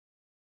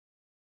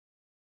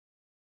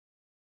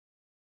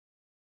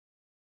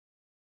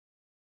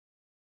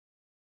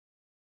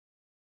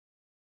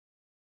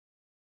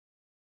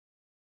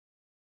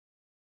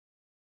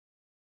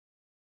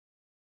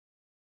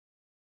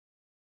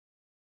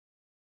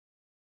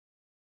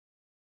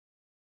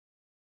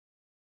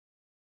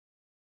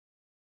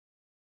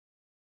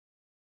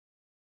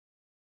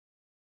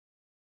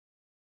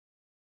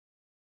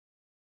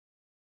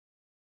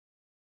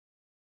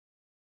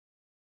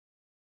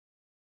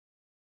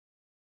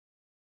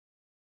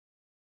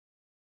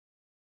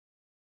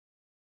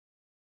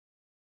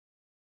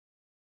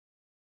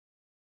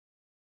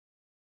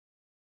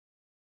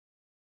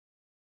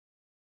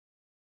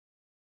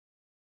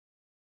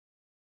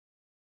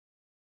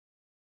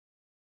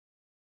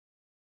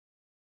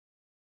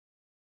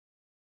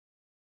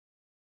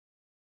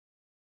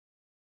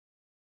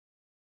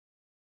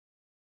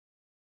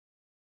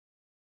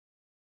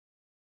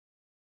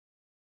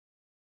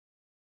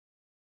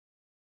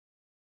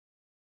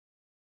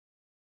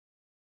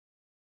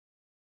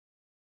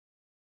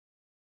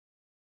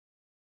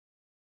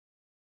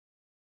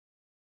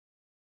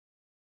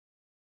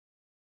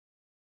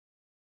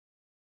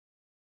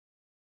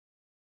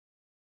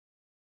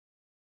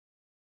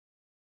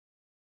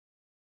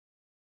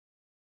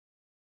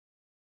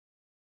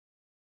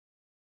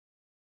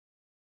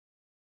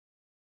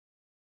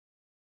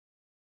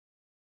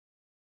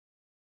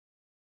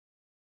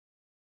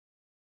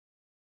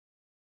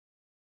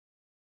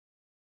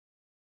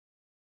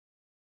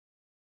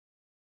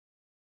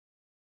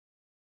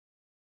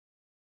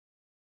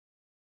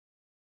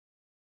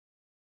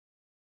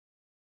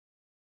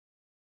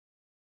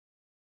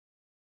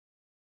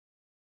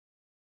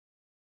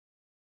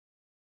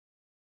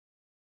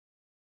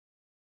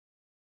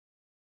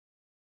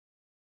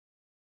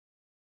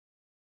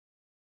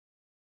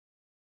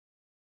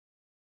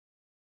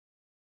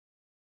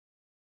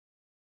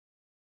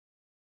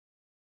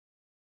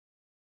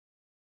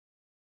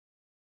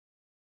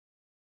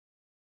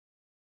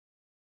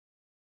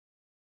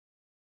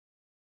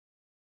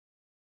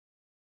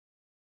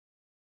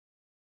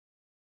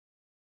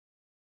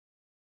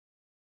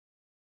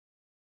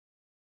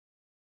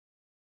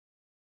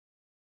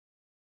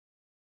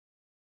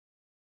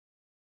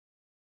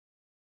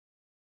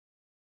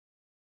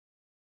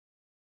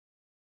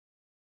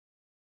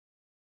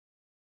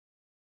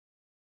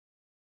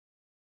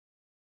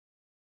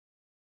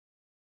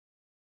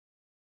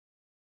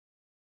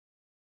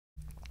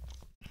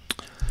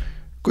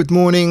Good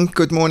morning,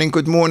 good morning,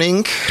 good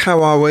morning.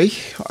 How are we?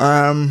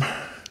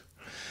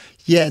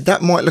 Yeah,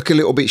 that might look a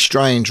little bit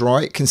strange,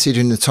 right?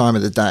 Considering the time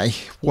of the day.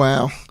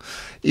 Well,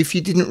 if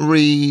you didn't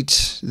read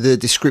the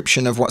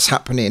description of what's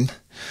happening,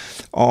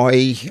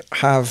 I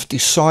have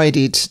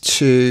decided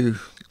to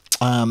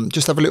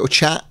just have a little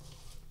chat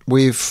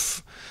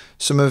with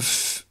some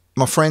of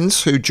my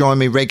friends who join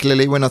me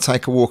regularly when I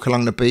take a walk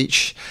along the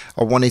beach.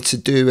 I wanted to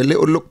do a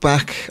little look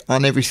back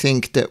on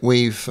everything that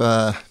we've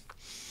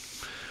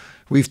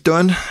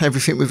done,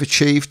 everything we've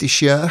achieved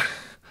this year.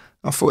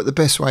 I thought the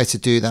best way to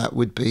do that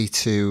would be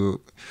to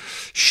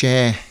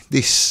share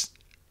this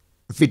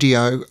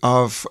video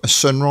of a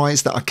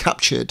sunrise that I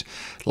captured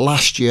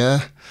last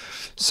year.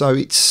 So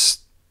it's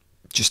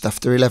just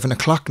after 11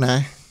 o'clock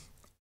now.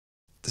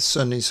 The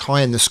sun is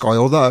high in the sky,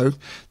 although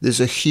there's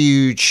a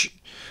huge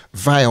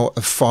veil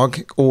of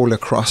fog all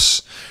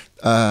across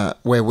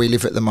where we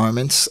live at the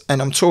moment.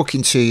 And I'm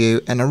talking to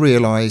you and I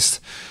realised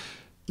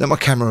that my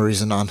camera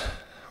isn't on.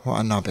 What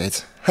a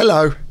knobhead.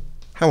 Hello,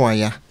 how are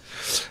you?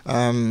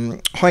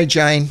 Hi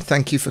Jane,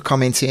 thank you for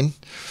commenting.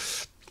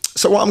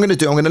 So what I'm going to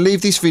do, I'm going to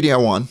leave this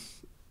video on.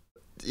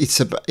 It's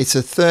a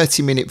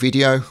 30-minute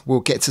video. We'll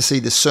get to see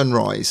the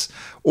sunrise.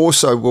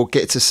 Also, we'll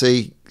get to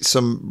see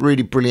some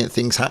really brilliant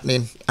things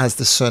happening as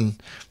the sun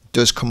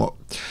does come up.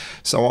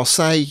 So I'll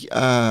say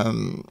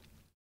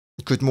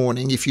good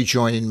morning if you're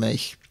joining me.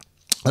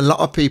 A lot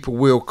of people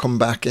will come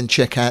back and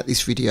check out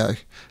this video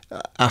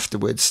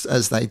afterwards,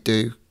 as they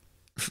do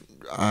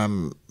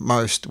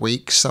most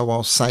weeks. So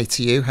I'll say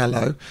to you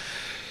hello.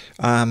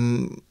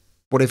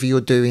 Whatever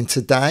you're doing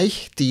today,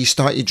 do you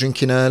start your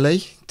drinking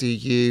early? Do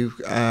you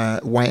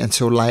wait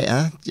until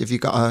later? Have you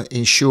got to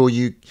ensure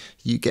you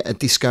get a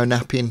disco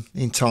nap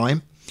in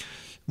time?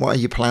 What are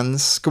your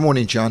plans? Good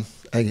morning, John.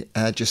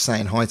 Just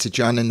saying hi to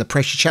John in the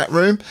pressure chat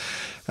room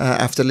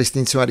after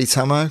listening to Adi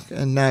Tamo,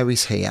 and now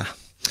he's here.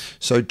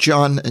 So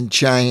John and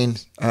Jane,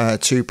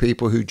 two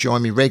people who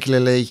join me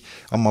regularly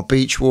on my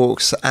beach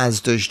walks, as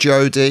does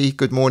Jody.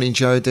 Good morning,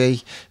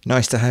 Jody.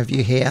 Nice to have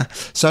you here.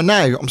 So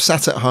now I'm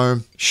sat at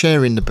home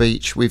sharing the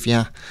beach with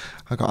you.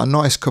 I got a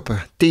nice cup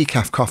of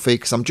decaf coffee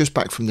because I'm just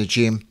back from the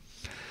gym.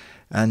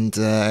 And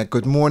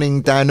good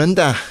morning down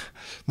under,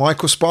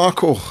 Michael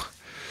Sparkle.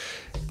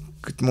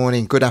 Good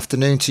morning, good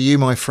afternoon to you,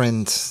 my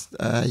friend.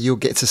 You'll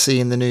get to see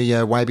in the new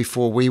year way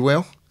before we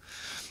will.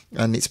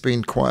 And it's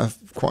been quite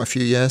a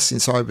few years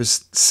since I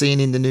was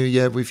seen in the new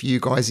year with you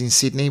guys in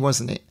Sydney,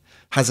 wasn't it?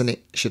 Hasn't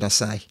it, should I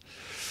say?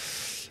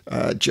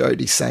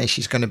 Jodie's saying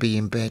she's going to be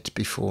in bed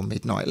before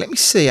midnight. Let me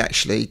see,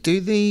 actually. Do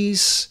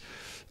these...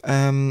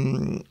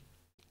 what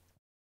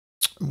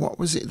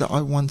was it that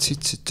I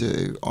wanted to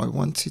do? I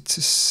wanted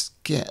to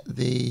get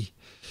the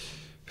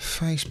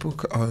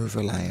Facebook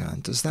overlay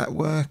on. Does that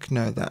work?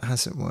 No, that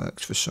hasn't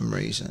worked for some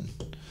reason.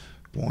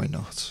 Why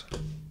not?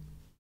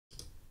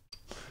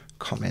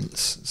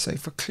 Comments. So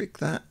if I click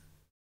that,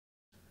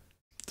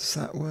 does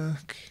that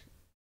work?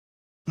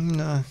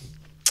 No.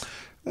 I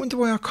wonder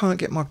why I can't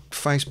get my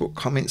Facebook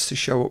comments to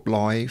show up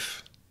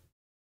live.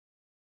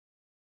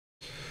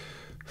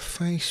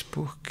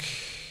 Facebook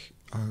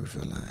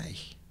overlay,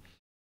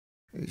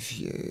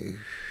 view,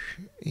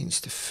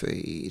 Insta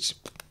feed.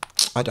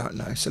 I don't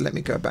know. So let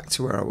me go back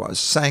to where I was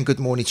saying good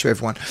morning to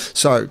everyone.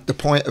 So the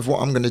point of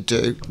what I'm going to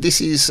do,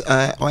 this is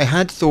I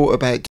had thought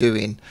about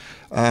doing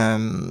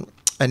an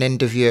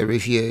end of year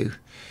review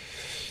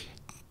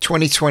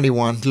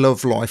 2021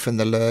 love life and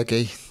the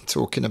lurgy,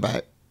 talking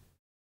about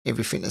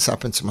everything that's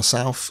happened to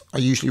myself. I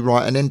usually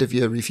write an end of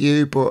year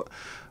review, but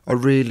I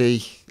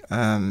really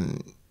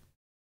found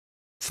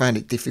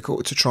it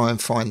difficult to try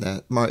and find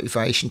the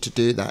motivation to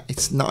do that.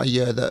 It's not a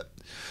year that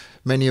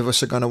many of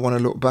us are going to want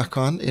to look back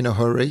on in a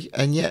hurry,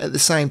 and yet at the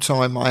same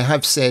time I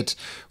have said,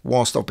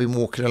 whilst I've been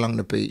walking along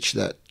the beach,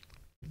 that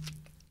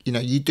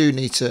you do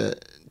need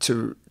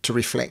to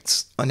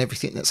reflect on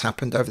everything that's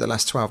happened over the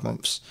last 12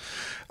 months,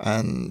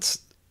 and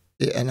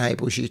it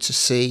enables you to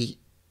see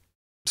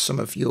some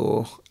of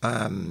your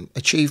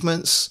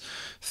achievements,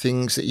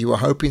 things that you were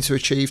hoping to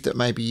achieve that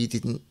maybe you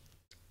didn't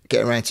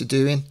get around to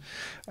doing,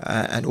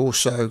 and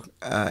also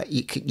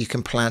you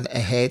can plan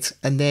ahead,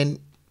 and then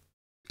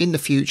in the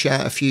future,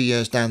 a few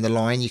years down the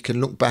line, you can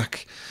look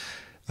back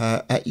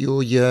at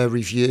your year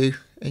review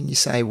and you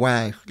say,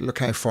 wow, look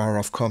how far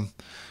I've come.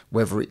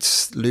 Whether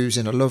it's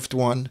losing a loved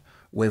one,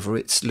 whether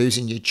it's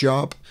losing your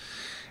job,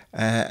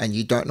 and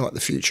you don't know what the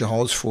future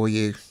holds for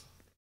you.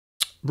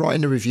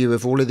 Writing a review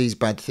of all of these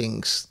bad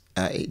things,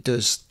 it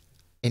does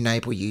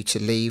enable you to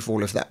leave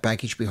all of that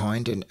baggage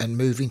behind and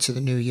move into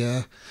the new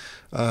year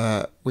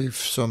with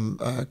some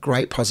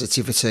great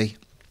positivity.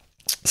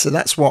 So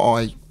that's what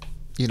I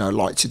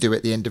like to do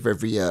at the end of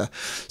every year.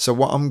 So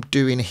what I'm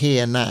doing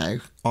here now,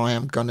 I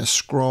am going to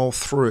scroll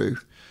through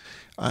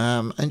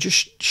and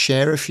just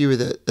share a few of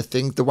the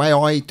things. The way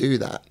I do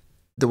that,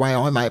 the way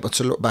I'm able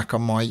to look back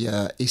on my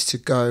year, is to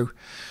go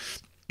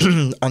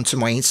onto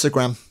my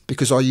Instagram,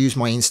 because I use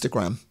my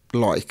Instagram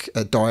like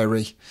a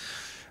diary.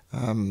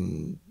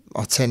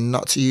 I tend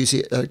not to use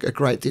it a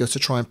great deal to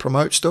try and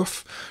promote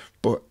stuff,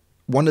 but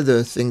one of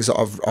the things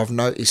that I've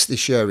noticed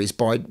this year is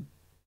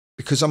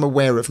because I'm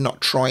aware of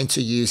not trying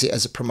to use it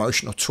as a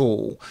promotional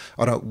tool.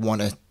 I don't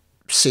want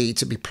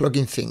to be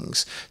plugging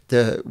things.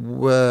 There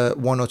were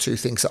one or two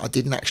things that I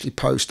didn't actually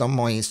post on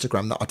my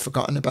Instagram that I'd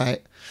forgotten about.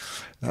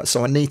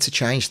 So I need to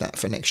change that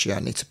for next year. I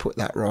need to put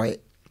that right.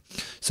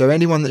 So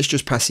anyone that's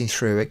just passing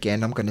through,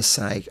 again, I'm going to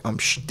say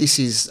this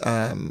is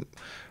a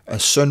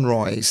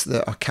sunrise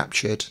that I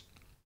captured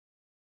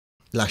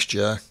last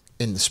year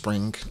in the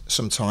spring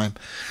sometime,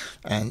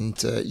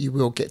 and you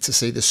will get to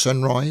see the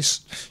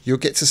sunrise. You'll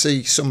get to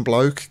see some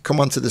bloke come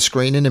onto the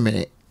screen in a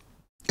minute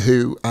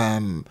who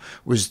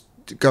was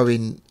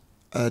going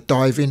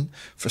diving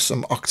for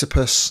some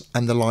octopus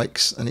and the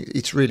likes, and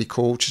it's really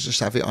cool to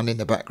just have it on in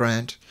the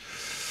background.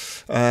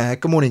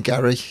 Good morning,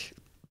 Gary.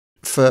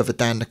 Further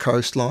down the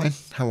coastline,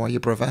 how are you,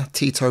 brother?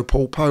 Tito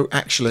Pulpo,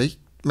 actually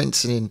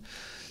mentioning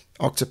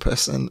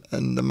octopus, and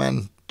the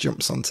man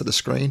jumps onto the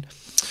screen.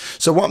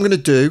 So what I'm going to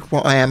do,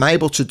 what I am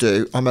able to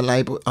do, I'm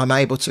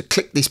able to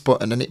click this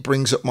button and it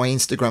brings up my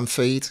Instagram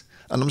feed,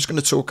 and I'm just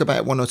going to talk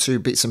about one or two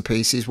bits and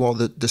pieces while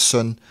the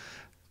sun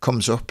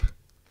comes up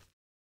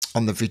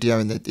on the video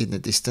in the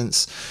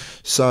distance.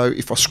 So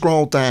if I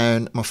scroll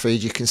down my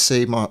feed, you can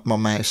see my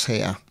mouse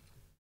here.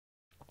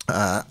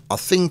 I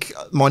think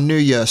my new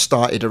year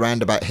started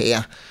around about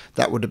here.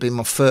 That would have been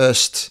my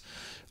first.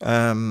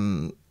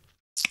 That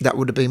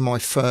would have been my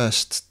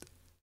first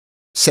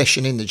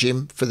session in the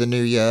gym for the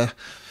new year.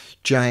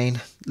 Jane,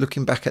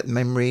 looking back at the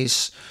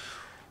memories,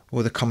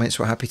 all the comments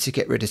were happy to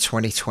get rid of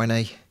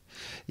 2020.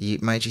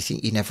 It made you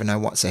think you never know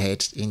what's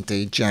ahead.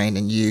 Indeed, Jane,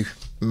 and you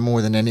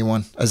more than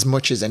anyone, as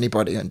much as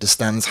anybody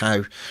understands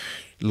how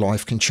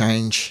life can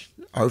change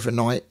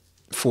overnight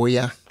for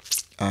you.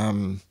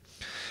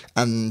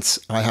 And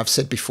I have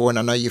said before, and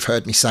I know you've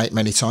heard me say it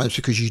many times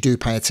because you do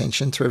pay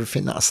attention to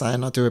everything that I say,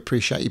 and I do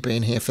appreciate you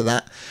being here for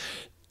that.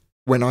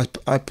 When I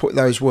put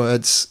those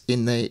words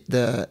in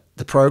the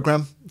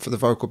program for the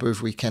Vocal Booth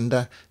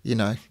Weekender, you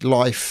know,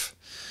 life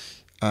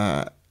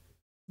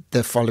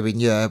the following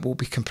year will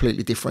be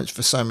completely different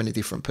for so many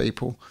different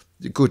people,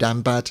 good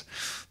and bad,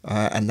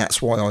 and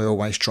that's why I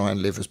always try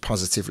and live as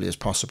positively as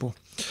possible.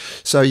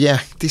 So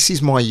yeah, this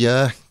is my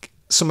year.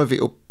 Some of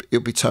it'll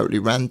be totally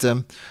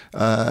random.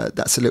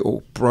 That's a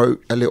little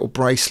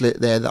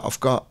bracelet there that I've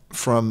got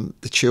from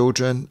the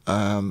children.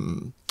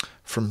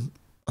 From,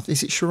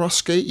 is it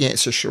Swarovski? Yeah,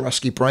 it's a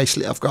Swarovski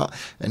bracelet I've got,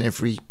 and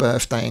every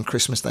birthday and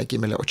Christmas they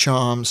give me little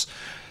charms.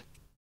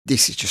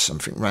 This is just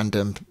something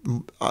random.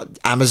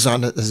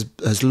 Amazon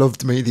has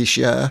loved me this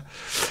year.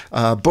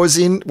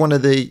 Buzzing, one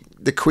of the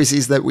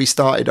quizzes that we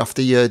started off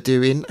the year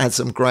doing, had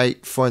some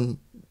great fun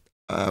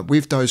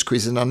with those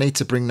quizzes, and I need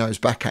to bring those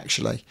back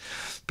actually,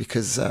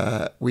 because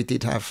we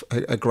did have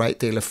a great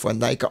deal of fun.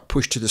 They got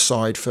pushed to the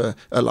side for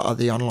a lot of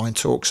the online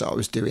talks that I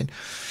was doing.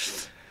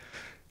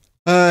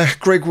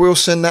 Greg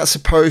Wilson, that's a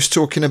post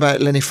talking about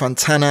Lenny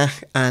Fontana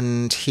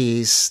and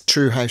his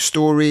True House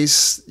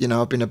Stories. You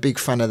know, I've been a big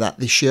fan of that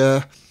this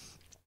year.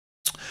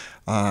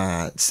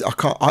 What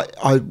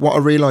I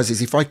realise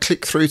is if I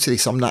click through to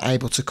this, I'm not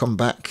able to come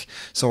back,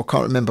 so I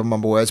can't remember my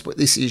words. But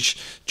this is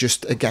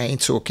just again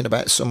talking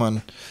about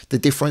someone, the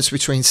difference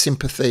between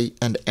sympathy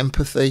and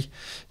empathy.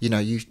 You know,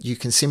 you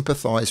can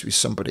sympathise with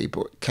somebody,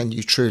 but can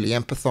you truly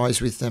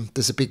empathise with them?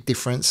 There's a big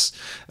difference,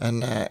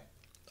 and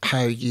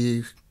how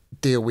you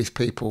deal with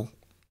people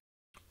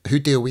who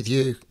deal with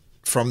you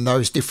from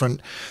those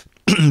different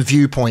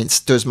viewpoints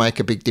does make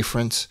a big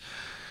difference.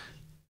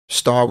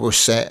 Star Wars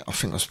set, I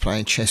think I was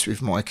playing chess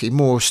with Mikey.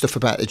 More stuff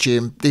about the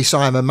gym. This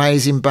I Am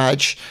Amazing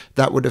badge,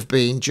 that would have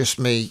been just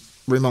me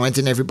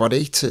reminding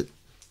everybody to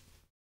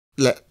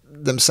let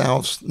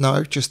themselves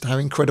know just how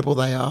incredible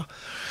they are.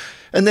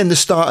 And then the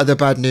start of the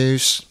bad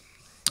news,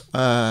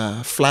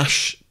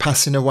 Flash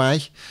passing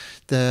away,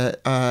 the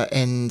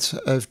end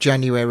of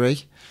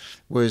January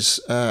was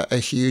a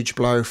huge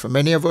blow for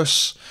many of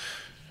us.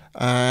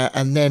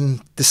 And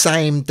then the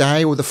same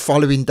day or the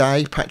following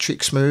day, Patrick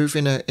Smoove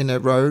in a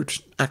road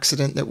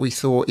accident that we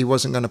thought he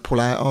wasn't going to pull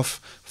out of.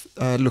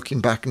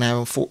 Looking back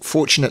now,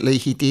 fortunately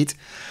he did.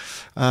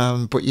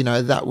 But you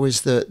know,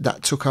 that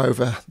took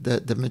over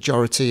the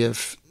majority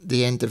of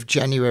the end of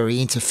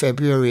January into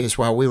February as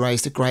well. We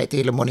raised a great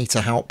deal of money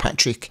to help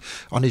Patrick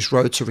on his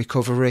road to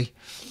recovery.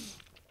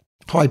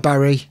 Hi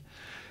Barry.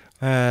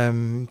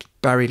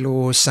 Barry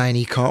Laws saying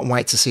he can't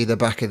wait to see the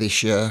back of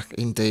this year.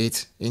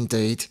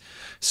 Indeed.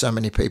 So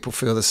many people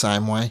feel the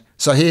same way.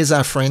 So here's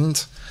our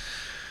friend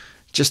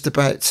just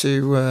about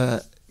to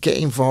get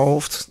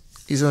involved.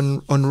 He's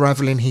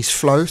unravelling his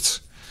float,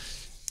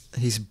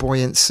 his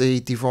buoyancy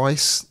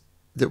device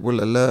that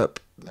will alert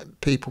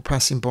people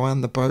passing by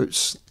on the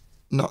boats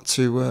not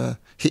to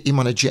hit him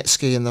on a jet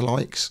ski and the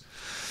likes.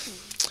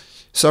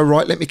 So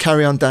right, let me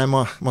carry on down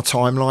my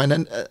timeline,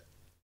 and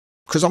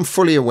because I'm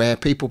fully aware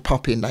people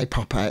pop in, they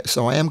pop out,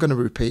 so I am going to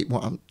repeat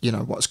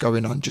what's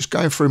going on. Just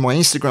going through my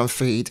Instagram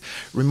feed,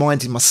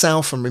 reminding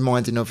myself and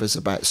reminding others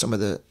about some of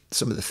the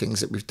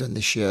things that we've done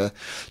this year.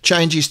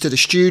 Changes to the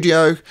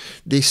studio.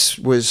 This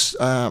was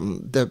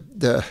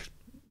the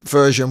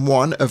version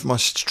 1 of my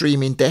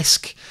streaming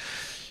desk.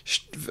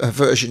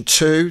 Version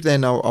 2,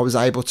 then I was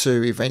able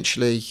to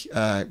eventually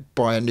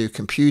buy a new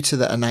computer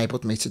that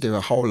enabled me to do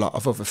a whole lot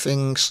of other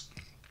things.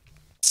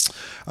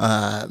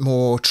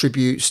 More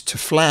tributes to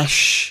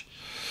Flash.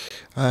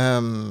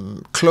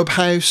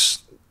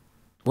 Clubhouse.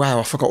 Wow,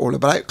 I forgot all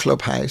about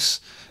Clubhouse.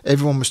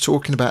 Everyone was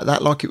talking about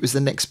that like it was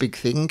the next big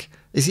thing.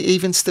 Is it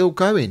even still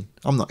going?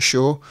 I'm not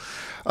sure.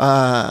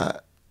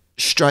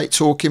 Straight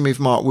Talking with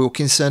Mark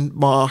Wilkinson.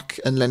 Mark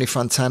and Lenny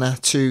Fontana,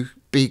 two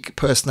big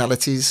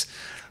personalities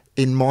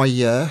in my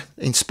year,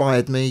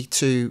 inspired me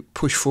to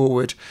push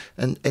forward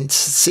and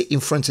sit in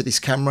front of this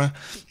camera.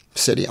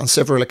 Said it on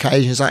several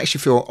occasions. I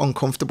actually feel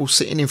uncomfortable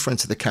sitting in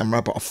front of the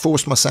camera, but I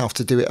forced myself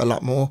to do it a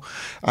lot more.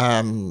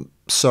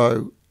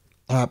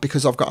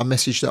 Because I've got a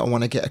message that I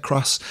want to get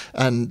across,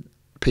 and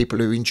people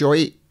who enjoy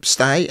it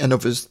stay, and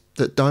others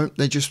that don't,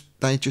 they just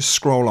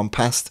scroll on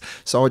past.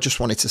 So I just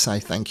wanted to say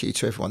thank you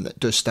to everyone that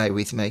does stay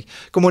with me.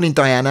 Good morning,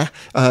 Diana.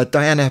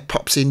 Diana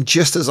pops in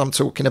just as I'm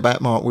talking about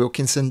Mark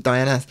Wilkinson.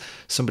 Diana,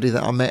 somebody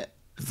that I met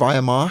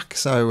via Mark.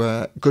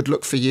 So good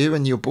luck for you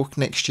and your book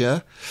next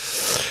year.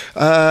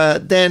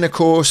 Then, of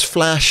course,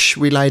 Flash,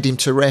 we laid him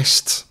to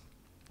rest.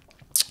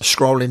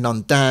 Scrolling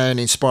on down,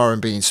 Inspire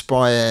and Be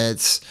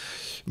Inspired.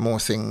 More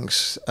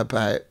things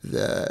about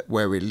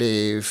where we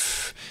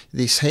live.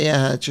 This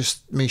here,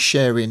 just me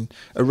sharing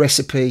a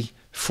recipe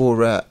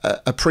for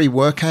a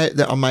pre-workout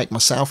that I make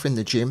myself in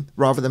the gym.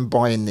 Rather than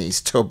buying these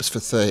tubs for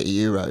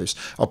 €30,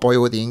 I buy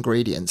all the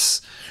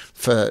ingredients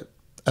for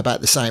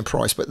about the same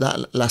price, but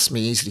that lasts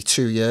me easily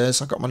 2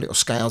 years. I got my little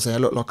scales there, I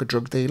look like a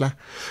drug dealer.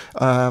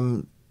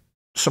 Some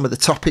of the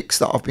topics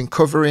that I've been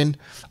covering.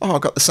 Oh, I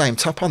got the same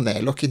top on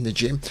there, look, in the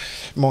gym.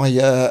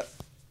 My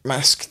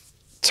masked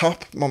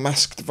top, my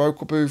masked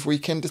vocal booth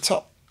weekender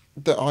top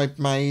that I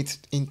made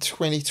in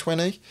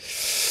 2020.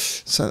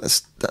 So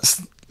that's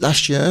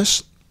last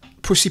year's.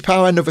 Pussy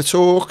Power, Another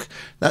Talk.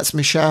 That's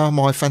Michelle,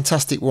 my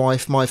fantastic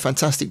wife, my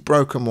fantastic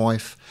broken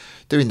wife,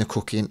 doing the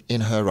cooking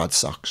in her rod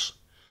socks.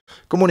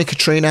 Good morning,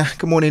 Katrina.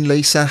 Good morning,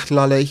 Lisa,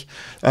 Lolly.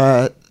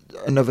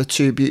 Another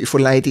two beautiful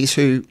ladies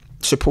who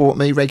support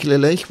me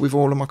regularly with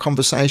all of my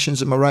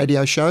conversations and my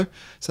radio show.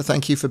 So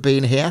thank you for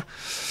being here.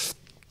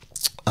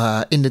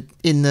 In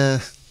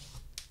the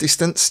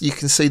distance, you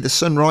can see the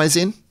sun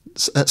rising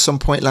at some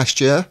point last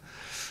year.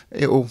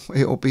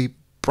 It'll be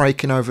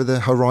breaking over the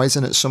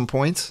horizon at some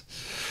point.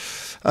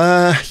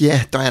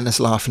 Yeah, Diana's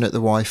laughing at the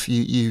wife.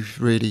 You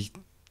really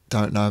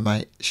don't know,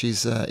 mate.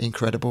 She's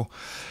incredible.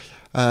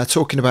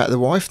 Talking about the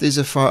wife, there's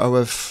a photo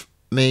of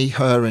me,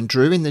 her and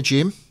Drew in the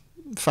gym.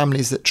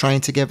 Families that train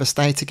together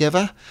stay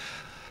together.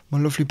 My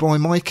lovely boy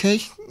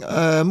Mikey.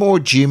 More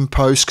gym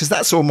posts, because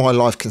that's all my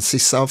life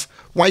consists of.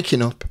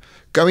 Waking up,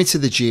 going to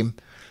the gym,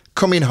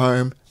 coming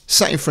home,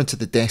 sat in front of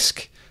the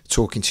desk,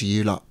 talking to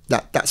you lot.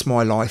 That's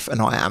my life,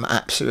 and I am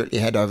absolutely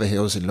head over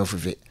heels in love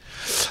with it.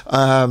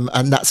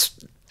 And that's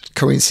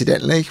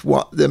coincidentally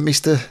what the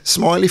Mr.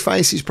 Smiley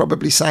Face is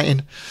probably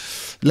saying.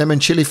 Lemon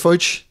chili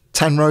fudge,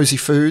 Tan Rosie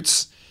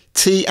Foods,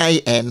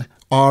 TANROSIE,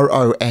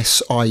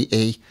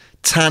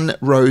 Tan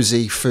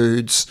Rosie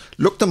Foods.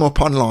 Look them up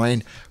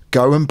online.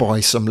 Go and buy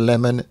some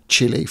lemon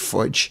chili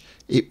fudge.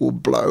 It will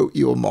blow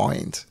your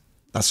mind.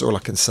 That's all I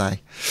can say.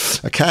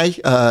 Okay,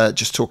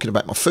 just talking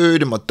about my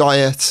food and my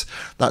diet.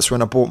 That's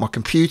when I bought my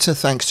computer,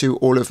 thanks to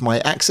all of my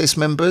Access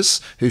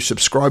members who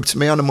subscribe to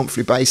me on a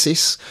monthly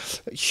basis.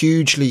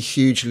 Hugely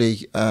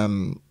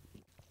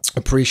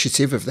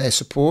appreciative of their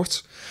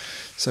support.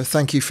 So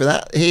thank you for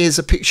that. Here's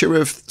a picture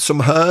of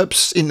some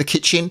herbs in the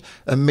kitchen,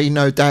 and me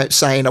no doubt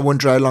saying, I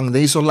wonder how long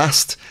these will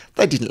last.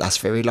 They didn't last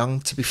very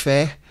long, to be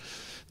fair.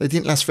 They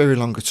didn't last very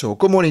long at all.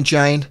 Good morning,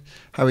 Jane.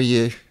 How are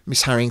you?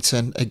 Miss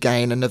Harrington,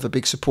 again, another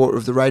big supporter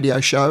of the radio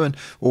show and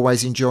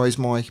always enjoys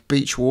my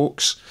beach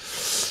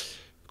walks.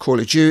 Call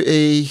of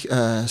Duty,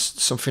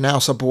 something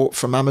else I bought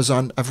from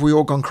Amazon. Have we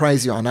all gone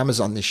crazy on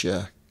Amazon this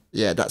year?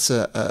 Yeah, that's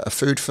a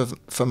food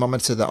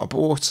thermometer that I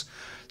bought.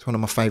 It's one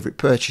of my favourite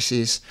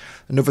purchases.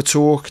 Another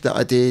talk that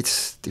I did,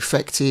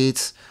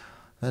 Defected.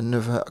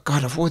 Another,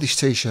 God, I've worn this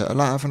t-shirt a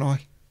lot, haven't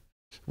I?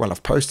 Well,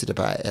 I've posted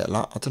about it a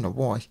lot. I don't know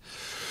why.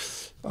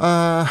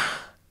 I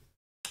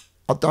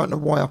don't know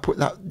why I put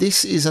that.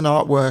 This is an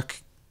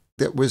artwork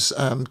that was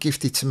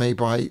gifted to me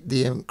by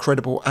the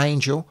incredible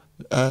Angel,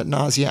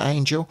 Nasia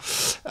Angel,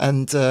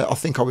 and I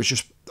think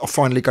I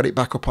finally got it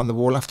back up on the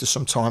wall after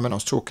some time, and I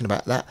was talking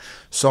about that.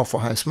 Soulful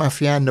House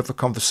Mafia, another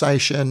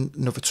conversation,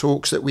 another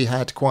talks that we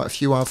had quite a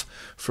few of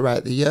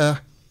throughout the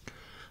year.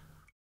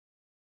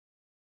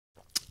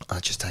 I'll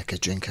just take a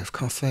drink of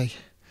coffee.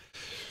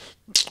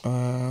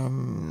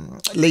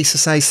 Lisa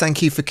says,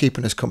 thank you for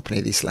keeping us company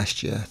this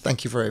last year.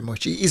 Thank you very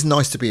much. It is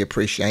nice to be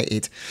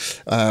appreciated.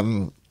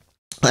 I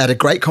had a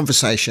great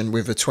conversation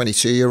with a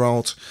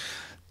 22-year-old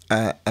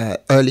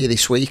earlier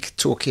this week,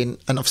 talking,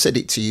 and I've said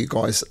it to you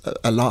guys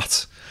a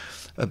lot,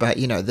 about,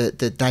 you know,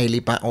 the daily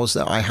battles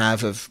that I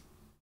have of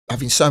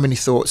having so many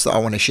thoughts that I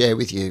want to share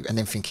with you, and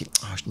then thinking,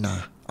 oh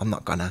no, I'm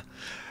not gonna.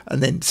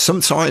 And then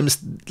sometimes,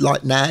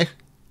 like now,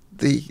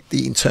 the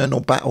internal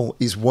battle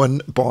is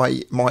won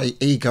by my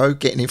ego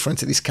getting in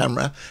front of this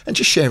camera and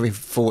just sharing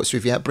thoughts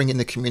with you, bringing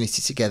the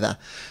community together.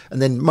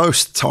 And then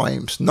most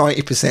times,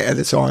 90% of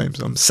the times,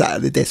 I'm sat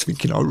at the desk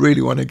thinking I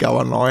really want to go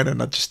online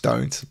and I just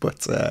don't.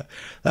 But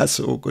that's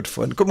all good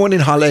fun. Good morning,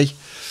 Holly.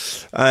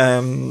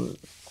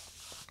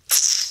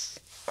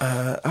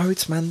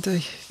 It's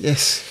Mandy.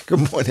 Yes,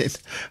 good morning.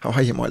 How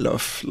are you, my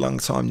love? Long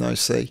time no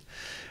see.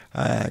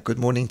 Good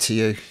morning to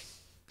you.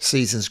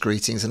 Season's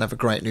greetings and have a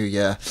great new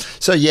year.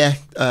 So yeah,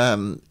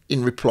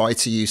 in reply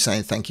to you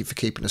saying thank you for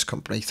keeping us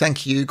company.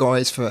 Thank you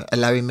guys for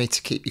allowing me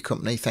to keep you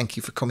company. Thank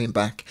you for coming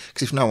back,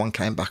 because if no one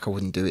came back, I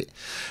wouldn't do it.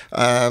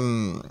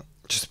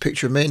 Just a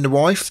picture of me and the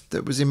wife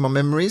that was in my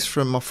memories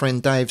from my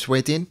friend Dave's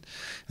wedding.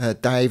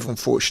 Dave,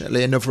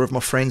 unfortunately, another of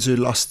my friends who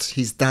lost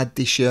his dad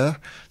this year.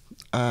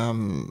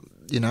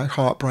 You know,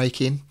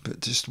 heartbreaking, but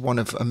just one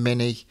of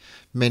many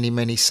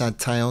sad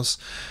tales.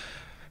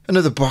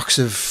 Another box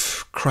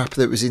of crap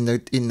that was in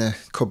the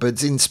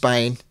cupboards in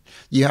Spain.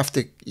 You have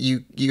to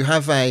you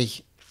have a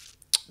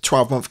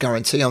 12-month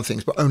guarantee on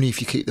things, but only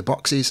if you keep the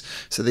boxes.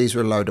 So these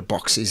were a load of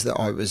boxes that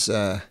I was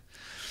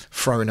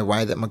throwing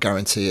away that my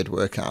guarantee had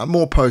worked out.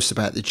 More posts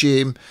about the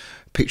gym,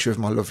 picture of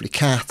my lovely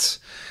cat,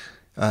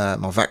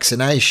 my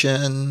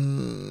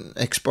vaccination,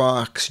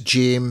 Xbox,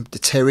 gym, the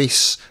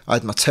terrace. I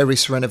had my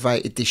terrace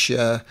renovated this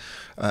year.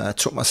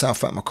 Took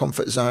myself out of my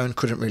comfort zone,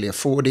 couldn't really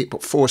afford it,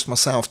 but forced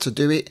myself to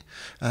do it,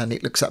 and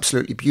it looks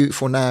absolutely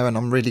beautiful now, and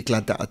I'm really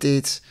glad that I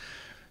did.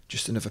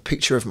 Just another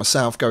picture of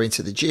myself going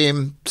to the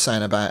gym,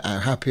 saying about how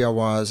happy I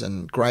was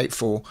and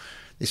grateful.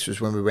 This was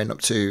when we went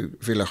up to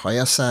Villa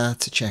Hayasa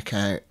to check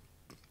out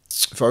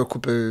Vocal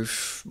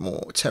Booth,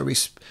 more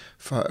terrace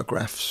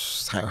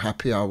photographs, how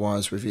happy I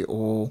was with it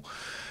all.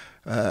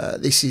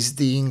 This is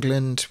the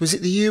England, was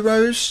it the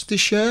Euros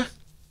this year?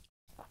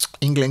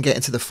 England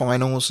getting to the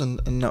finals and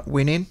not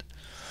winning.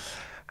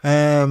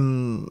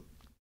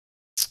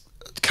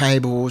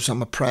 Cables,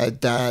 I'm a proud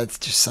dad,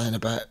 just saying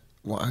about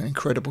what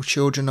incredible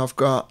children I've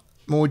got.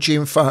 More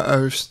gym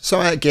photos. So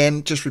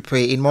again, just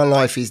repeating, my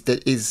life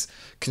is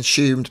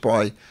consumed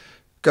by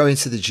going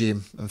to the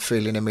gym and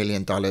feeling $1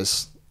 million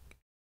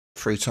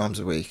 3 times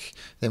a week,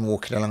 then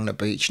walking along the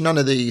beach. None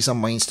of these on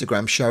my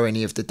Instagram show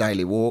any of the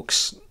daily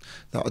walks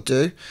that I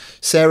do.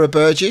 Sarah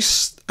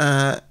Burgess,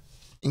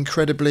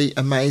 incredibly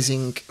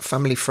amazing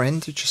family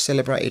friend who just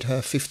celebrated her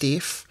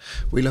 50th.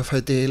 We love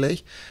her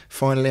dearly.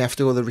 Finally,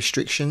 after all the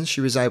restrictions, she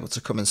was able to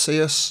come and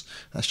see us.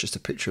 That's just a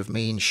picture of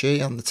me and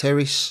she on the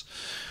terrace.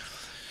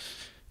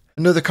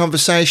 Another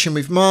conversation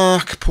with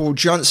Mark. Paul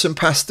Johnson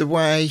passed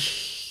away.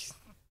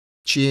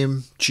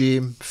 Gym,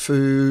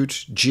 food,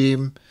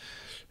 gym,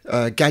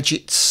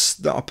 gadgets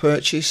that I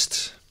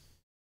purchased.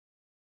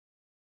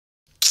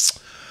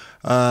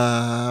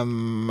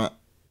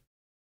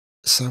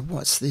 So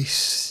what's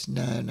this?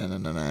 No.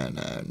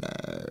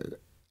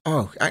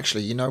 Oh,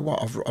 actually, you know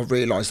what? I've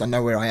realised I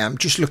know where I am.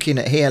 Just looking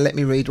at here, let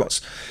me read what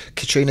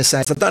Katrina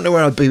says. I don't know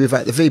where I'd be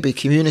without the VB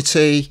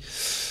community.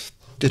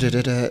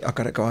 I've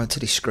got to go onto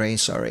this screen,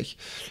 sorry.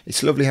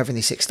 It's lovely having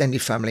this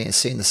extended family and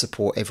seeing the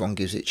support everyone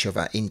gives each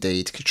other.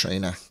 Indeed,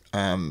 Katrina.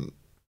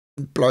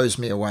 Blows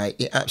me away.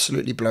 It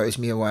absolutely blows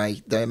me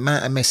away. The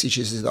amount of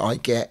messages that I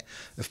get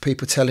of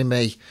people telling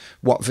me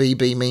what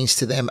VB means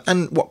to them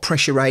and what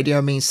Pressure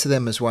Radio means to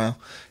them as well.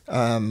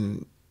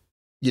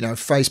 You know,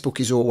 Facebook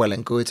is all well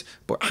and good,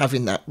 but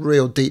having that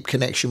real deep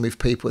connection with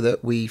people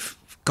that we've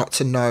got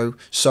to know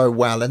so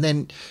well and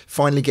then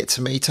finally get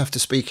to meet after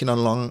speaking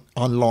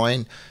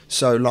online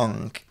so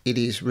long, it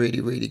is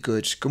really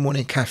good. Good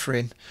morning,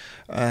 Catherine.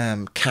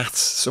 Kat,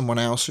 someone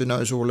else who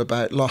knows all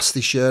about loss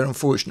this year,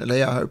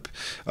 unfortunately. I hope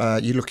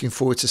you're looking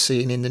forward to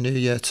seeing in the new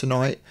year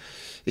tonight.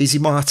 Easy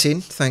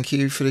Martin, thank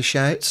you for the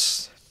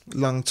shouts.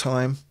 Long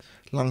time.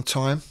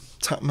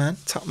 Top man.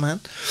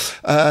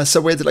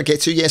 So where did I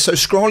get to? Yeah, so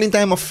scrolling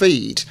down my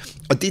feed,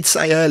 I did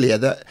say earlier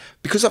that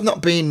because I've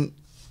not been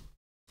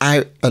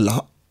out a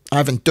lot, I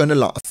haven't done a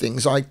lot of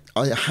things, I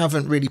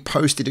haven't really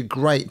posted a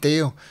great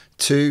deal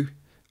to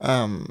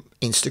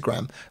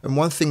Instagram. And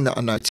one thing that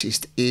I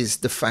noticed is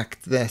the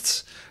fact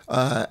that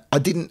I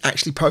didn't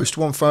actually post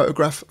one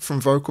photograph from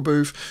Vocal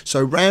Booth.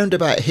 So round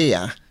about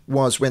here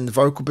was when the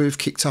Vocal Booth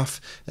kicked off,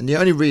 and the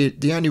only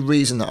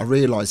reason that I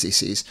realised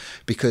this is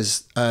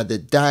because the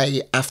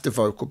day after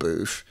Vocal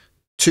Booth,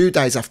 2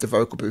 days after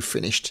Vocal Booth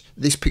finished,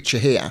 this picture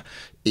here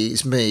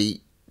is me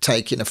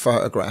taking a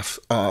photograph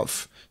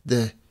of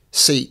the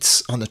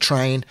seats on the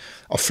train.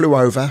 I flew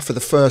over for the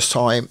first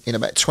time in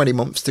about 20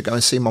 months to go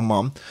and see my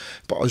mum,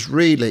 but I was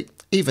really,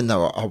 even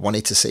though I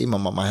wanted to see my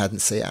mum, I hadn't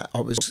seen her.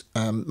 I was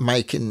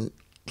making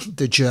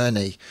the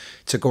journey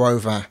to go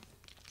over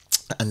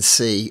and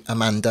see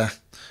Amanda.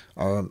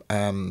 I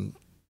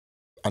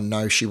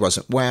know she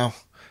wasn't well,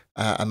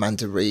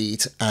 Amanda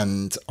Reed,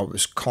 and I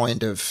was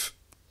kind of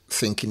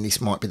thinking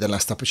this might be the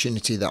last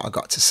opportunity that I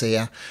got to see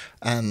her,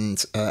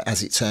 and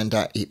as it turned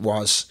out, it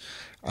was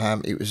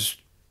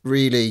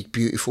really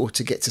beautiful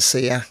to get to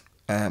see her,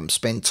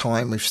 spend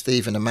time with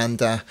Steve and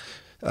Amanda.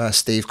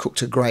 Steve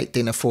cooked a great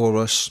dinner for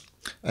us,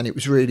 and it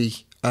was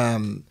really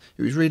It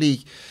was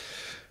really,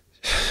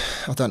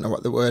 I don't know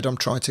what the word I'm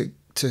trying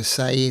to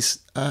say is.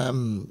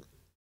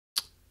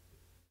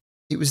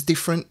 It was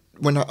different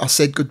when I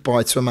said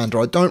goodbye to Amanda.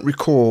 I don't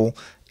recall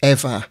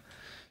ever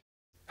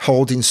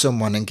holding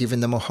someone and giving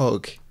them a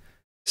hug,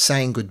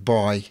 saying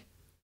goodbye,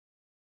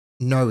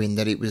 knowing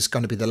that it was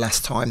going to be the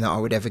last time that I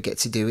would ever get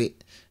to do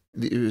it.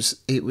 It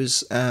was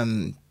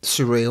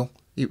surreal.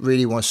 It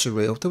really was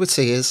surreal. There were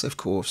tears, of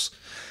course.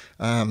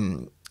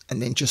 And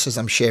then just as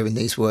I'm sharing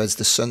these words,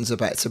 the sun's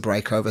about to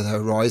break over the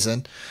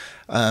horizon.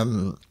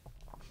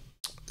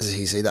 As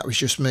easy. That was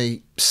just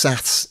me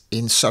sat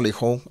in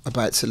Solihull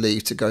about to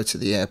leave to go to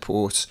the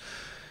airport.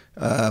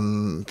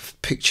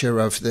 Picture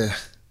of the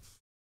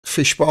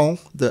fishbowl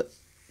that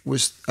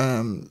was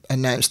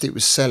announced it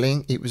was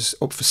selling. It was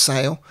up for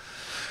sale.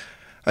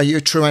 Are you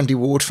a true Andy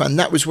Ward fan?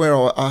 That was where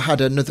I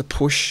had another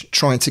push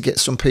trying to get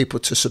some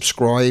people to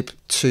subscribe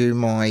to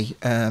my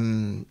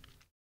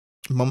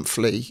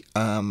monthly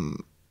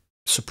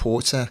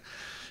supporter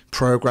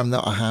program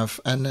that I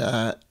have, and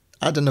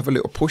had another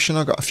little push, and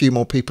I got a few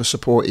more people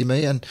supporting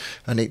me, and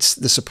it's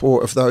the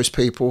support of those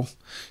people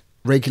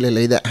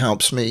regularly that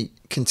helps me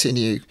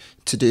continue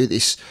to do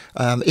this.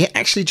 It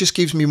actually just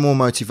gives me more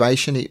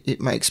motivation.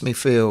 It makes me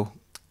feel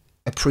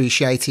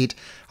appreciated.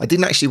 I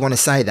didn't actually want to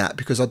say that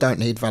because I don't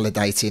need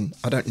validating.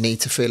 I don't need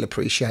to feel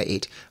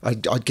appreciated.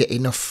 I'd get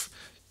enough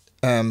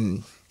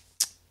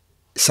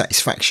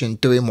satisfaction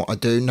doing what I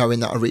do,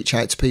 knowing that I reach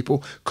out to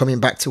people. Coming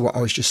back to what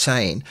I was just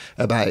saying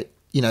about,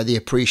 you know, the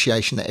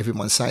appreciation that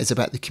everyone says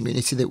about the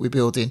community that we're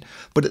building.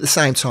 But at the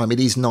same time, it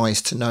is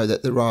nice to know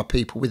that there are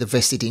people with a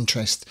vested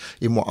interest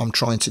in what I'm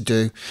trying to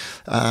do.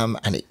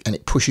 And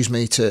it pushes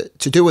me to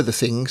do other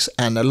things,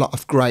 and a lot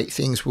of great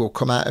things will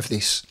come out of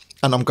this.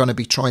 And I'm going to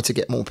be trying to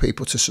get more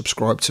people to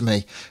subscribe to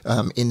me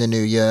in the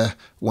new year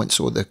once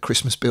all the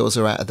Christmas bills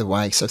are out of the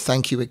way. So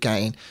thank you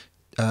again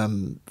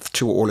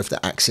to all of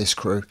the Access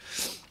crew.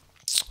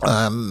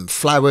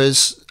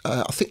 Flowers,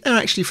 I think they're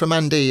actually from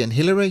Andy and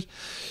Hillary.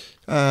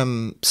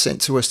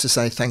 Sent to us to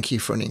say thank you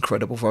for an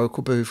incredible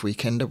vocal booth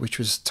weekender, which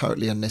was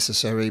totally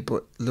unnecessary,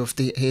 but loved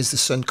it. Here's the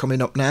sun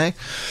coming up now.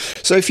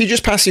 So if you're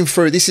just passing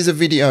through, this is a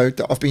video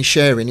that I've been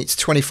sharing. It's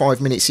 25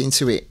 minutes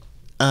into it.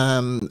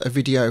 A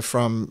video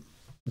from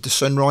the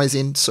sun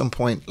rising some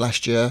point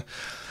last year.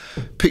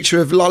 Picture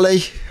of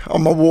Lolly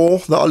on my wall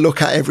that I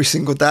look at every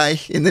single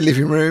day in the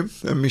living room,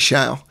 and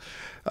Michelle.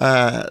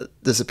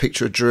 There's a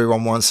picture of Drew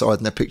on one side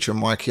and a picture of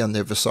Mikey on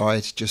the other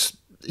side. Just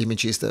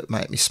images that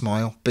make me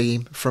smile,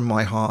 beam from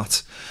my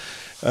heart.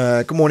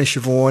 Good morning,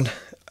 Siobhan.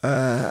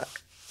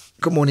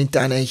 Good morning,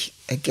 Danny.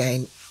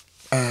 Again,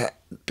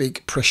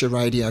 big Pressure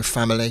Radio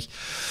family.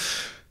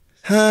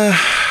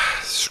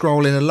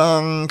 Scrolling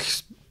along,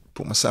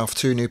 bought myself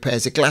 2 new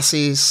pairs of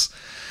glasses.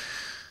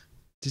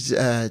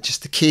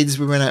 Just the kids,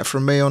 we went out for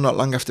a meal not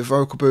long after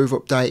Vocal Booth,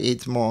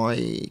 updated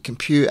my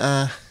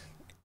computer,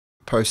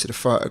 posted a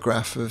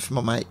photograph of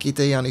my mate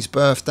Giddy on his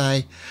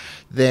birthday.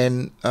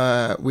 Then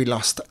we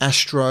lost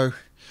Astro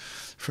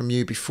from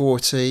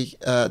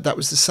UB40. That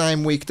was the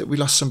same week that we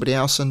lost somebody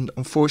else, and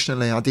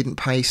unfortunately I didn't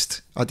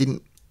post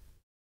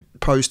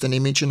an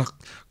image, and I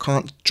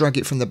can't drag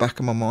it from the back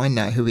of my mind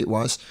now who it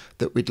was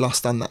that we'd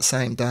lost on that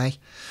same day.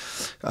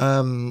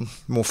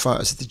 More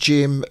photos at the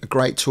gym, a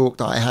great talk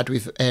that I had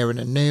with Aaron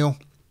and Neil.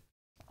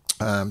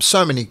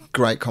 So many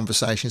great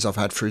conversations I've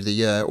had through the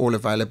year, all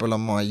available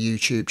on my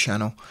YouTube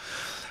channel.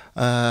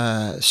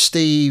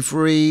 Steve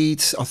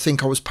Reed, I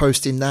think I was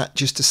posting that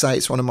just to say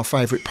it's one of my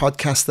favourite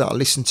podcasts that I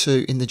listen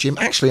to in the gym.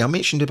 Actually, I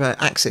mentioned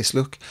about Access.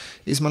 Look,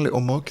 here's my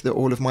little mug that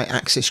all of my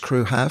Access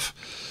crew have.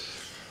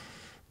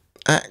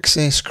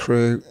 Access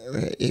crew,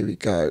 here we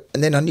go.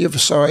 And then on the other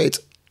side,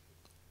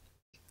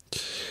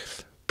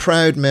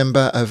 proud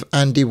member of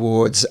Andy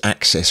Ward's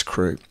Access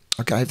crew.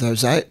 I gave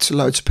those out to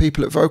loads of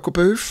people at Vocal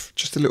Booth.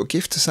 Just a little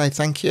gift to say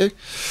thank you.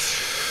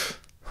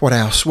 What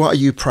else? What are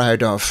you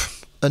proud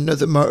of?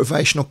 Another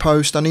motivational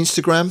post on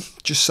Instagram,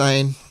 just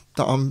saying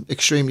that I'm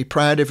extremely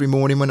proud every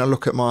morning when I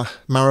look at my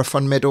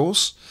marathon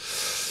medals.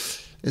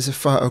 There's a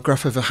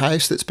photograph of a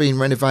house that's been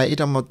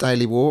renovated on my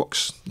daily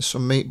walks. There's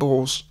some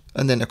meatballs.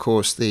 And then, of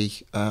course, the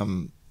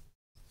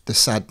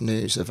sad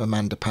news of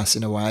Amanda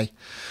passing away.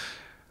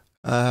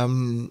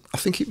 I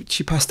think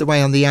she passed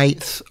away on the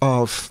 8th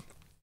of...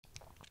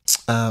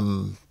 let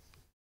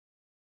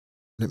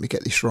me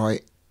get this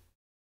right.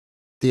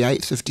 The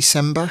 8th of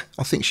December.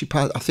 I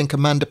think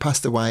Amanda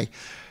passed away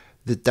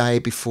the day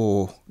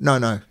before.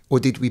 No. Or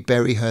did we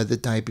bury her the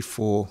day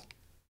before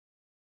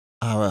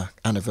our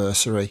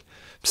anniversary?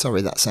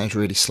 Sorry, that sounds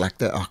really slack.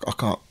 That I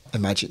can't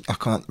imagine. I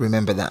can't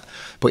remember that.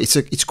 But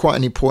it's quite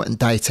an important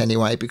date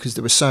anyway, because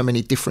there were so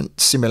many different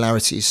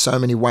similarities, so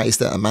many ways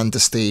that Amanda,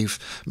 Steve,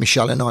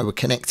 Michelle, and I were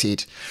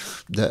connected.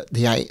 That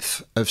the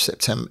 8th of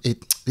September,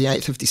 the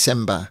 8th of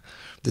December,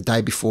 the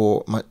day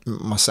before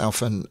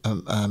myself and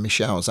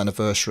Michelle's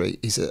anniversary,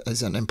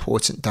 is an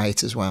important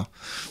date as well.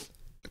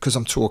 Because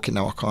I'm talking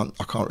now,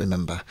 I can't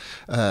remember.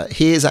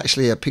 Here's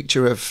actually a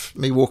picture of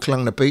me walking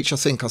along the beach. I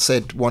think I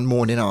said one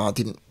morning, I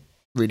didn't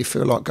really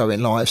feel like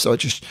going live, so I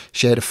just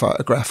shared a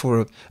photograph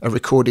or a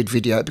recorded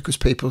video because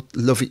people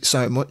love it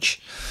so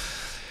much.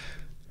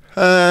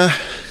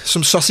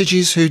 Some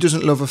sausages. Who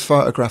doesn't love a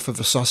photograph of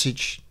a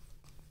sausage?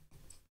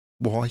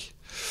 Why?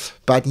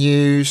 Bad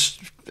news.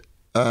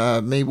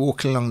 Me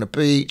walking along the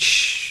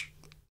beach.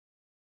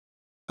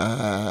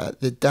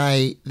 The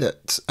day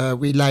that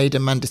we laid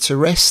Amanda to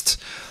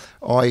rest,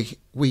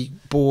 we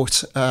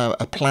bought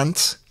a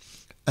plant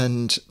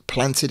and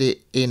planted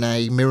it in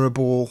a mirror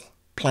ball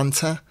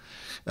planter.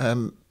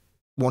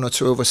 One or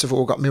two of us have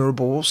all got mirror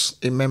balls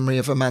in memory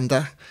of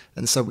Amanda,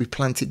 and so we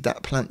planted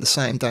that plant the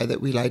same day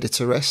that we laid her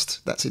to rest.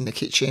 That's in the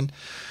kitchen.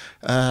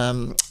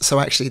 So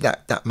actually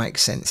that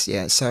makes sense,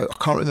 yeah. So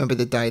I can't remember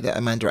the day that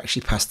Amanda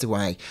actually passed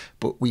away,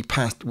 but we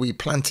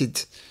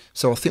planted.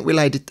 So I think we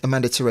laid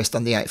Amanda to rest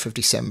on the 8th of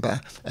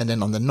December, and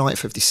then on the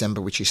 9th of December,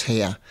 which is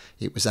here,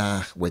 it was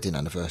our wedding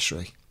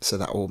anniversary. So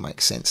that all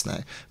makes sense now.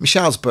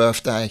 Michelle's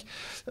birthday,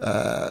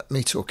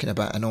 me talking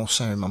about an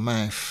ulcer in my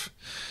mouth,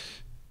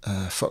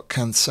 fuck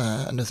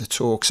cancer, another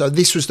talk. So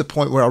this was the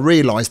point where I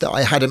realised that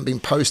I hadn't been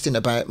posting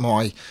about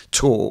my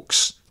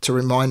talks to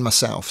remind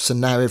myself. So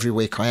now every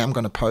week I am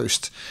going to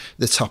post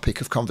the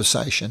topic of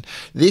conversation.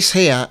 This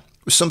here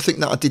was something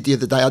that I did the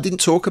other day. I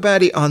didn't talk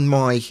about it on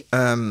my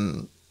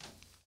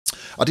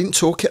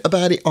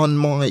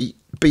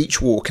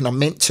beach walk, and I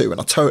meant to, and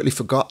I totally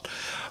forgot.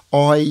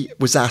 I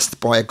was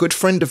asked by a good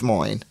friend of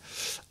mine,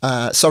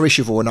 sorry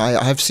Siobhan,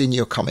 I have seen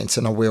your comments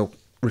and I will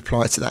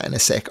reply to that in a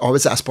sec. I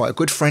was asked by a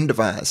good friend of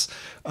ours,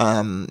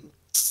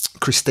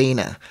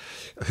 Christina,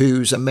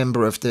 who's a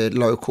member of the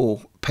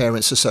local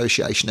parents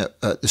association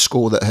at the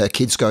school that her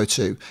kids go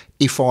to,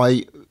 if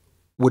I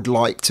would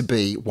like to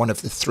be one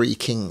of the three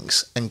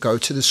kings and go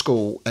to the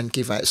school and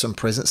give out some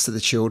presents to the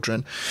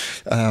children.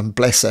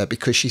 Bless her,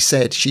 because she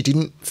said she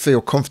didn't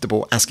feel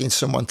comfortable asking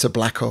someone to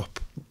black up,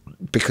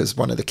 because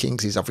one of the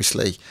kings is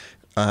obviously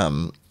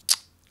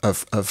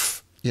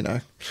of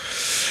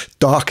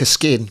darker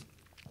skin.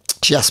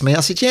 She asked me, I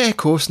said, yeah, of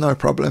course, no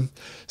problem.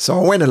 So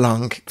I went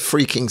along.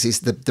 Three Kings is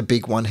the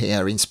big one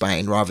here in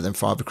Spain. Rather than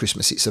Father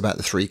Christmas, it's about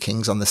the Three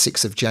Kings. On the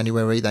 6th of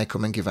January, they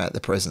come and give out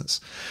the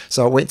presents.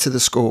 So I went to the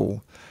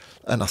school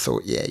and I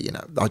thought, yeah,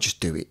 I'll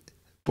just do it.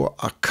 But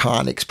I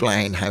can't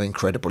explain how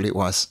incredible it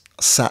was.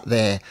 I sat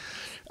there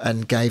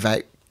and gave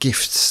out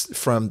gifts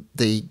from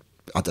the,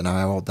 I don't know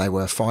how old they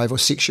were, 5 or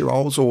 6 year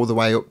olds, all the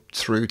way up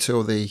through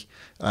till the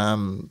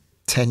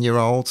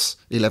 10-year-olds,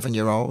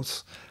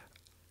 11-year-olds.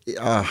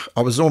 I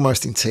was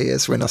almost in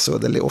tears when I saw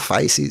the little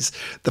faces.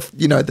 The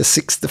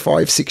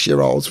 5, 6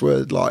 year olds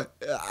were like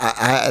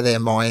out of their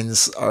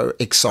minds,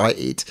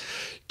 excited,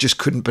 just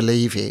couldn't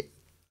believe it.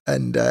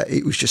 And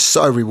it was just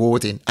so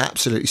rewarding,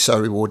 absolutely so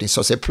rewarding.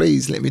 So I said,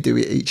 please let me do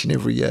it each and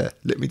every year.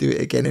 Let me do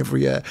it again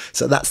every year.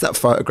 So that's that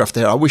photograph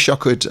there. I wish I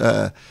could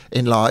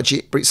enlarge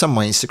it, but it's on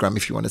my Instagram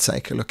if you want to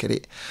take a look at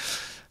it.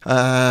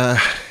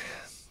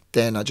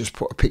 Then I just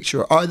put a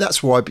picture. Oh,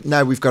 that's why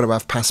now we've got to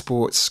have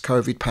passports,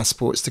 COVID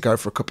passports, to go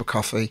for a cup of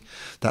coffee.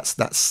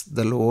 That's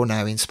the law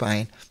now in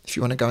Spain. If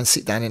you want to go and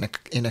sit down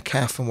in a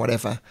cafe and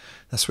whatever,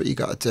 that's what you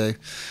got to do.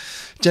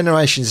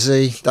 Generation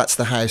Z, that's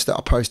the house that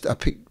I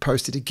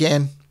posted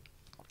again,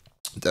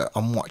 that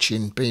I'm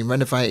watching being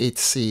renovated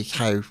to see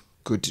how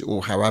good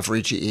or how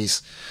average it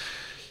is.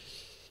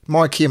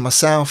 Mikey and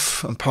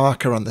myself and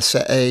Parker on the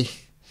settee.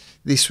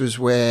 This was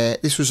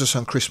us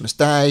on Christmas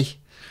Day.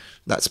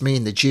 That's me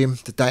in the gym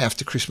the day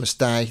after Christmas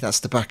Day. That's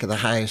the back of the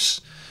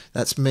house.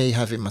 That's me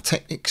having my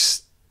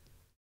Technics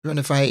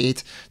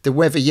renovated. The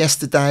weather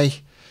yesterday,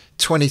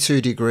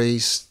 22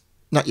 degrees.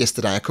 Not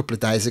yesterday, a couple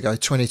of days ago,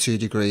 22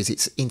 degrees.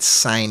 It's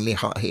insanely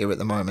hot here at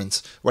the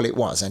moment. Well, it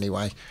was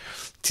anyway.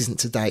 It isn't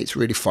today. It's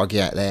really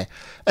foggy out there.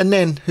 And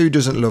then, who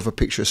doesn't love a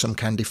picture of some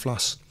candy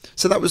floss?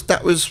 So that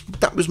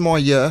was my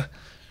year.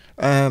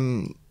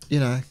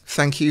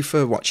 Thank you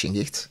for watching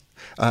it.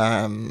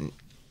 And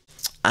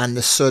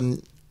the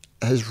sun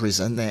has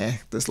risen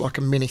there. There's like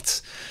a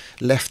minute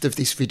left of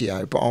this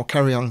video, but I'll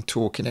carry on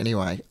talking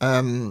anyway.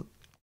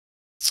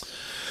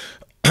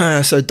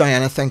 So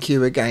Diana, thank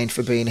you again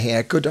for being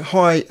here. Good.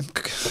 Hi.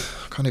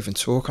 I can't even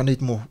talk. I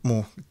need more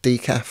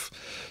decaf.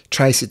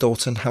 Tracy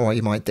Dalton, how are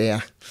you, my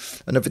dear?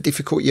 Another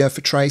difficult year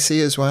for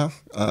Tracy as well.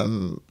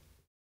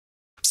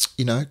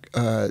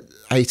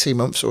 18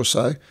 months or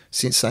so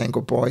since saying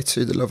goodbye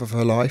to the love of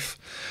her life.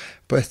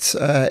 But,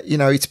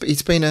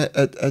 it's been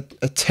a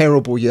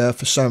terrible year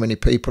for so many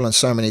people on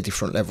so many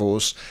different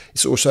levels.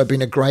 It's also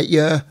been a great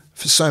year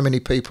for so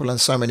many people on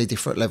so many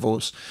different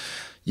levels.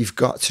 You've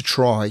got to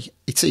try.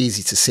 It's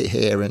easy to sit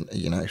here and,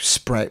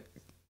 spurt,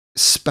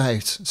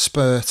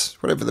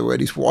 whatever the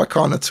word is. Why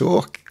can't I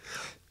talk?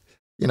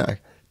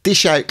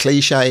 Dish out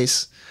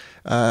cliches.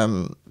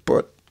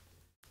 But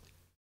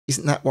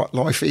isn't that what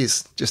life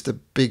is? Just a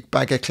big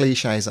bag of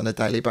cliches on a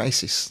daily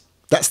basis.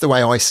 That's the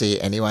way I see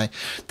it anyway.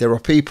 There are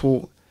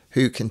people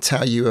who can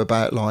tell you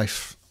about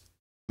life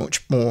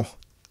much more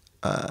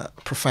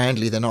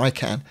profoundly than I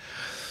can.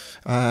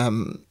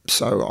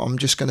 So I'm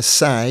just going to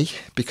say,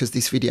 because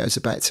this video is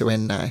about to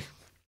end now,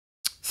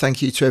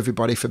 thank you to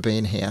everybody for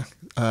being here.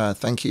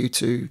 Thank you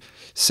to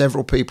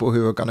several people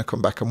who are going to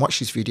come back and watch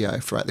this video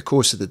throughout the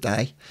course of the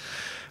day.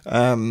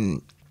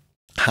 Have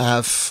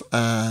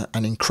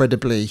an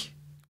incredibly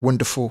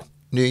wonderful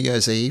New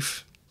Year's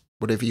Eve,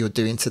 whatever you're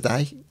doing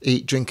today.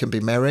 Eat, drink and be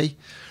merry.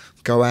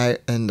 Go out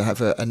and have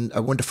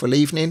a wonderful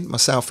evening.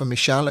 Myself and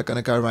Michelle are going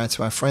to go around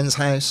to our friend's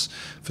house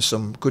for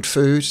some good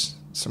food,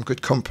 some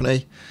good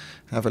company,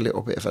 have a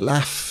little bit of a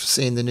laugh,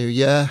 seeing the new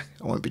year.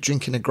 I won't be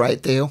drinking a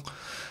great deal.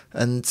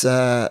 And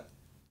I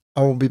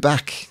will be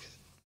back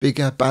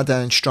bigger, badder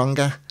and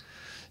stronger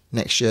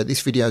next year.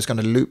 This video is going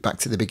to loop back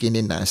to the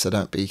beginning now, so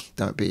don't be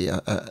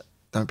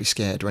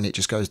scared when it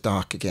just goes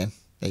dark again.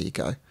 There you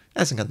go. It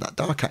hasn't gone that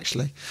dark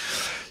actually.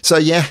 So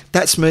yeah,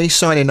 that's me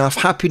signing off.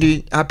 Happy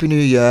New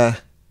Year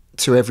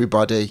to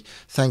everybody.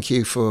 Thank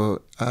you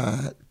for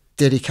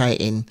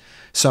dedicating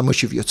so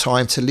much of your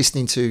time to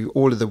listening to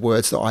all of the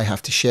words that I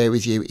have to share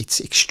with you.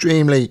 It's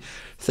extremely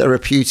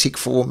therapeutic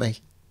for me,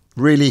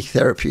 really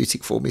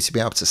therapeutic for me to be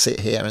able to sit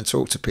here and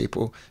talk to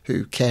people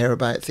who care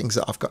about things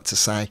that I've got to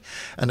say.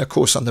 And of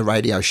course on the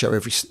radio show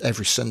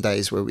every Sunday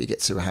is where we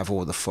get to have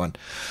all the fun.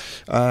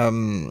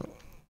 One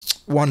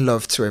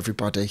love to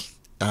everybody.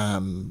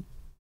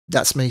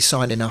 That's me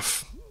signing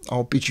off.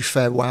 I'll bid you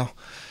farewell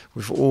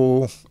with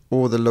all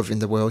the love in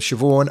the world.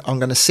 Siobhan, I'm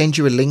going to send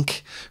you a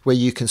link where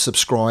you can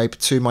subscribe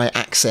to my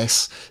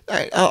Access.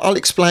 I'll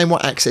explain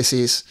what Access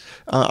is.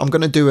 I'm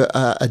going to do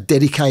a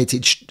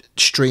dedicated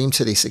stream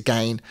to this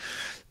again.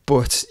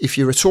 But if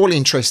you're at all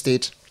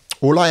interested,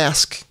 all I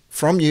ask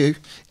from you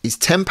is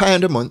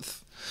 £10 a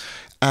month.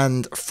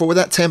 And for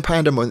that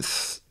 £10 a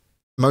month,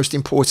 most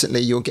importantly,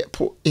 you'll get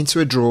put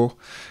into a draw.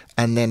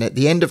 And then at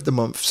the end of the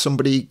month,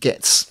 somebody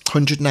gets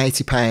 £180,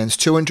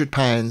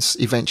 £200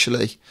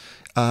 eventually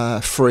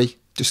free.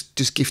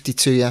 Just gifted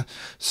to you.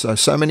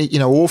 So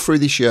many, all through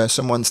this year,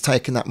 someone's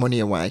taken that money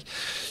away.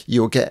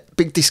 You'll get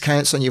big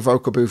discounts on your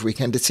Vocal Booth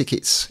Weekender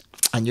tickets,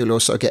 and you'll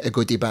also get a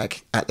goodie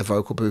bag at the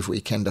Vocal Booth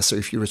Weekender. So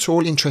if you're at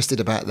all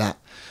interested about that,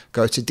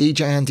 go to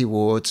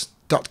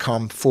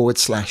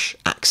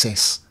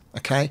djandyward.com/access.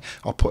 Okay,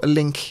 I'll put a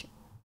link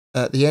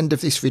at the end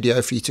of this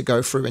video for you to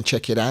go through and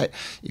check it out.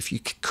 If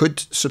you could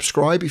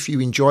subscribe, if you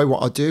enjoy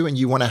what I do and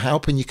you want to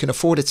help and you can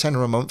afford a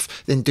tenner a month,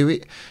 then do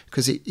it,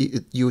 because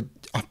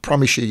I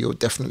promise you'll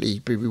definitely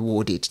be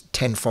rewarded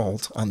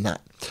tenfold on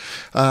that.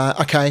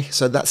 Okay,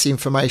 so that's the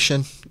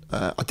information.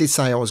 I did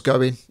say I was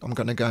going. I'm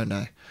going to go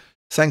now.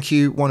 Thank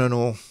you, one and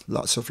all.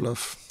 Lots of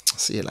love.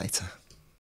 See you later.